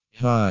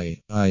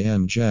Hi, I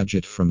am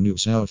Jajit from New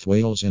South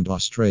Wales and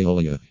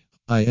Australia.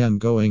 I am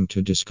going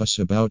to discuss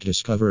about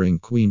discovering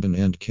Queanbeyan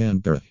and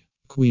Canberra.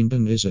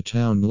 Queanbeyan is a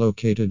town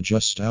located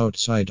just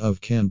outside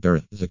of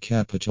Canberra, the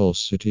capital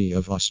city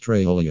of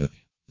Australia.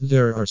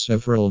 There are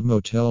several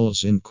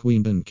motels in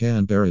Queanbeyan,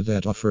 Canberra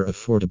that offer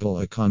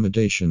affordable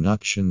accommodation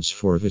options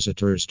for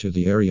visitors to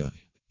the area.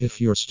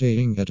 If you're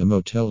staying at a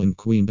motel in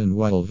Queanbeyan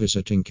while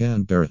visiting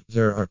Canberra,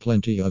 there are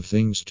plenty of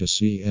things to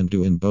see and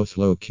do in both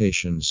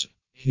locations.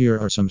 Here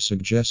are some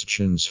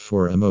suggestions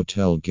for a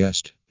motel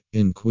guest.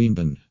 In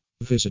Queanbeyan,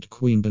 visit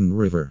Queanbeyan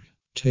River.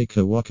 Take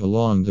a walk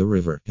along the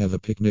river, have a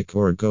picnic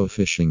or go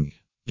fishing.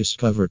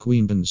 Discover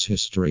Queanbeyan's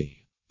history.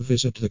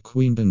 Visit the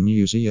Queanbeyan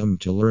Museum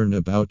to learn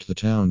about the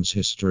town's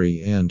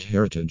history and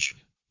heritage.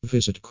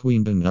 Visit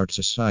Queanbeyan Art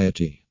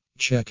Society.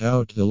 Check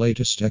out the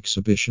latest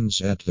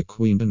exhibitions at the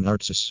Queanbeyan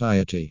Art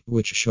Society,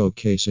 which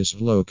showcases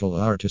local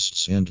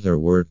artists and their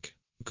work.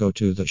 Go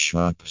to the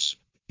shops.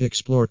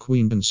 Explore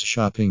Queanbeyan's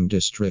shopping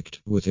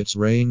district with its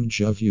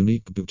range of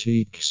unique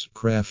boutiques,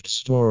 craft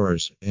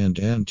stores, and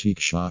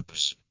antique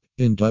shops.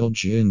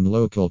 Indulge in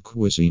local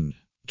cuisine.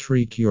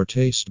 Treat your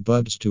taste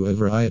buds to a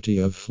variety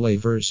of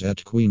flavors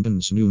at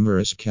Queanbeyan's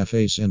numerous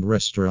cafes and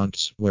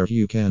restaurants, where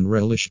you can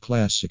relish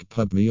classic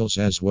pub meals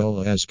as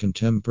well as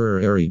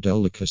contemporary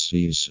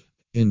delicacies.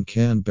 In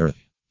Canberra,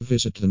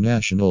 visit the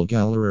National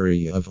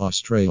Gallery of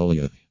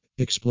Australia.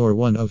 Explore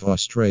one of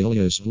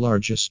Australia's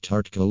largest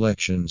art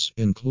collections,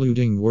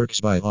 including works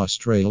by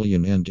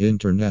Australian and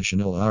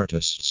international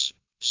artists.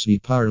 See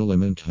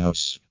Parliament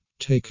House.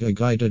 Take a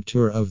guided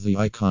tour of the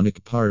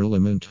iconic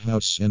Parliament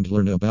House and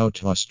learn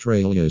about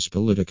Australia's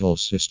political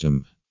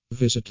system.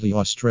 Visit the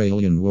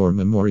Australian War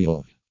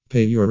Memorial.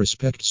 Pay your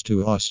respects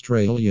to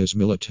Australia's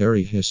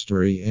military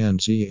history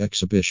and see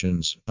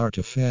exhibitions,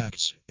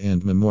 artifacts,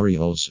 and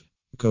memorials.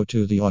 Go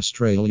to the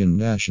Australian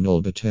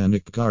National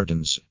Botanic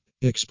Gardens.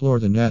 Explore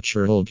the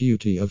natural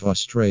beauty of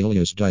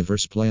Australia's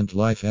diverse plant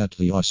life at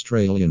the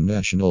Australian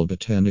National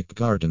Botanic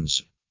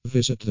Gardens.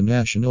 Visit the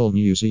National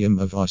Museum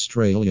of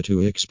Australia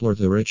to explore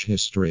the rich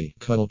history,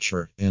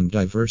 culture, and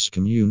diverse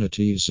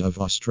communities of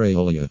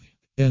Australia.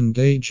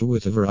 Engage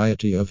with a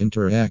variety of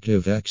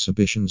interactive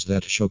exhibitions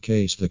that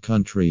showcase the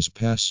country's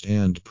past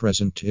and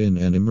present in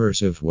an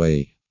immersive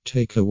way.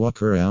 Take a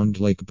walk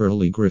around Lake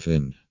Burley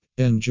Griffin.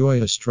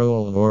 Enjoy a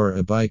stroll or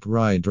a bike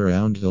ride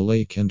around the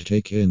lake and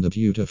take in the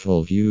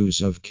beautiful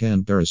views of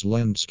Canberra's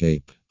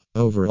landscape.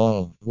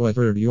 Overall,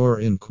 whether you're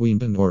in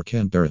Queanbeyan or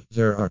Canberra,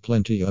 there are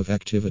plenty of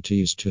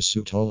activities to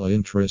suit all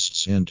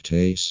interests and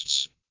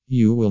tastes.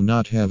 You will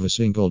not have a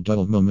single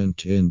dull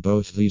moment in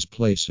both these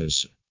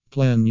places.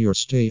 Plan your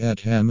stay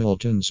at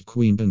Hamilton's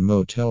Queanbeyan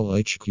Motel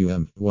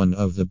HQM, one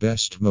of the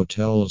best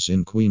motels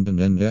in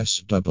Queanbeyan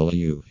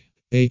NSW.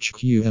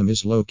 HQM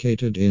is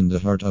located in the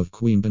heart of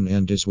Queanbeyan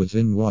and is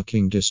within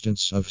walking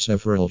distance of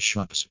several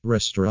shops,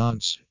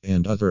 restaurants,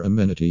 and other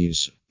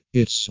amenities.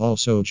 It's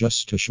also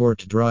just a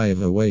short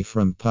drive away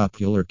from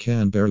popular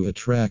Canberra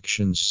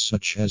attractions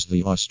such as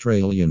the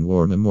Australian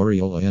War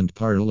Memorial and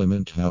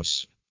Parliament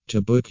House. To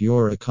book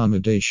your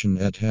accommodation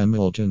at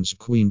Hamilton's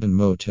Queanbeyan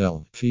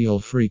Motel, feel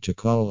free to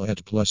call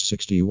at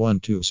 +61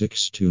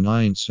 262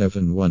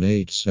 971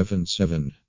 877.